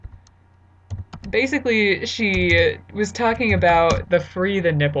Basically, she was talking about the Free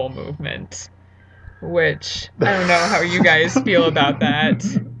the Nipple movement, which I don't know how you guys feel about that,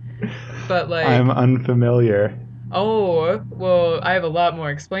 but I'm like, unfamiliar. oh, well, I have a lot more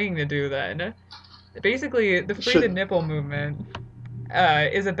explaining to do then. Basically, the Free the Should Nipple movement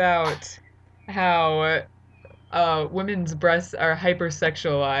is about how women's breasts are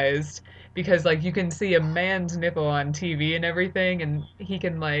hypersexualized because like you can see a man's nipple on TV and everything, and he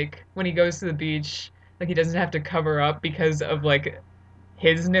can like when he goes to the beach, like he doesn't have to cover up because of like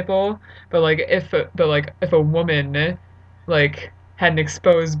his nipple, but like if a woman like had an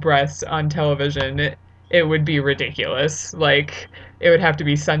exposed breast on television, it would be ridiculous. Like it would have to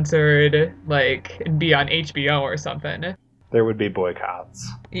be censored, like and be on HBO or something. there would be boycotts.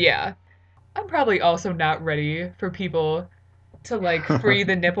 Yeah. I'm probably also not ready for people to like free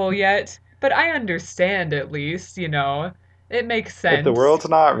the nipple yet, but I understand at least, you know. It makes If the sense. world's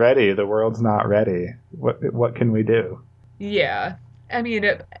not ready, the world's not ready. What can we do? Yeah. I mean,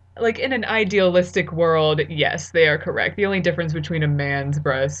 like in an idealistic world, yes, they are correct. The only difference between a man's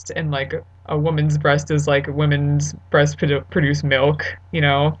breast and like a woman's breast is like women's breasts produce milk, you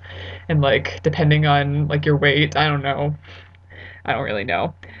know, and like depending on like your weight, I don't know. I don't really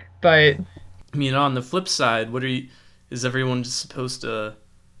know. But I mean, on the flip side, what are you? Is everyone just supposed to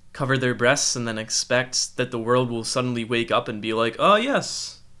cover their breasts and then expect that the world will suddenly wake up and be like, "Oh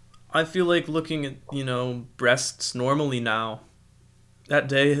yes, I feel like looking at breasts normally now. That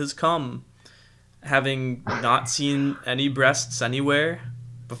day has come." Having not seen any breasts anywhere,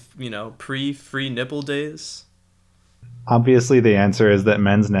 pre-free nipple days. Obviously, the answer is that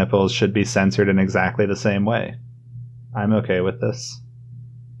men's nipples should be censored in exactly the same way. I'm okay with this.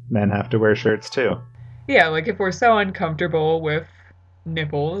 Men have to wear shirts too. yeah, like if we're so uncomfortable with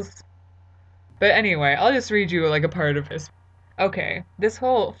nipples. But anyway, I'll just read you like a part of this. Okay, this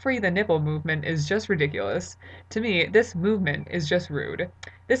whole free the nipple movement is just ridiculous. To me, this movement is just rude.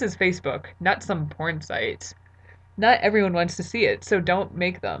 This is Facebook, not some porn site. Not everyone wants to see it, so don't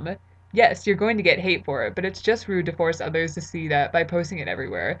make them. Yes, you're going to get hate for it, but it's just rude to force others to see that by posting it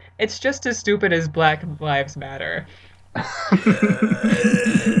everywhere. It's just as stupid as Black Lives Matter.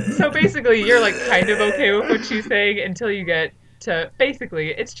 So basically, you're like kind of okay with what she's saying until you get to basically,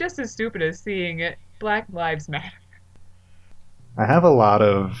 it's just as stupid as seeing Black Lives Matter. I have a lot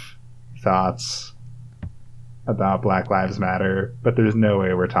of thoughts about Black Lives Matter, but there's no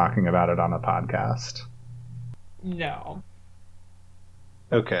way we're talking about it on a podcast. No.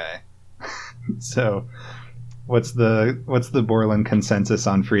 Okay. So, what's the Borland consensus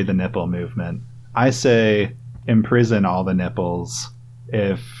on free the nipple movement? I say imprison all the nipples.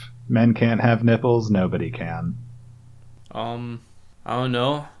 If men can't have nipples, nobody can. I don't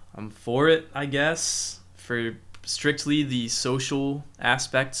know. I'm for it, I guess, for strictly the social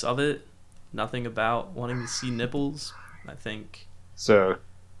aspects of it. Nothing about wanting to see nipples, I think. So,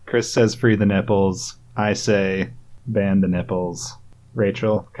 Chris says free the nipples. I say ban the nipples.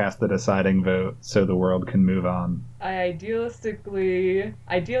 Rachel, cast the deciding vote so the world can move on. Idealistically,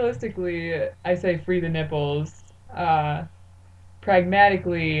 I say free the nipples.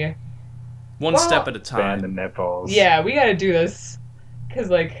 Pragmatically, One well, step at a Ban the time. nipples. yeah, we gotta do this because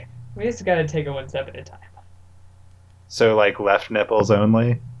like we just gotta take it one step at a time. So, like, left nipples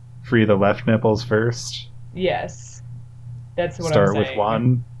only? Free the left nipples first? Yes, that's what Start I'm with saying.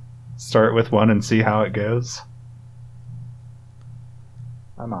 one? Start with one and see how it goes?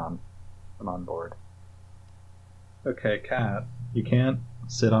 I'm on board. Okay, cat. You can't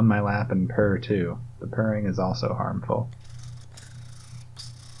sit on my lap and purr too. The purring is also harmful.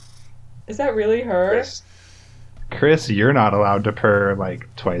 Is that really her? Chris, you're not allowed to purr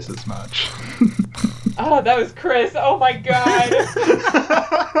like twice as much. Oh, that was Chris. Oh my god.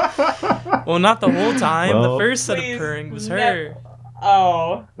 Well, not the whole time. Well, the first set Please, of purring was her.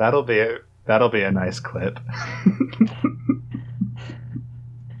 Oh. That'll be a nice clip.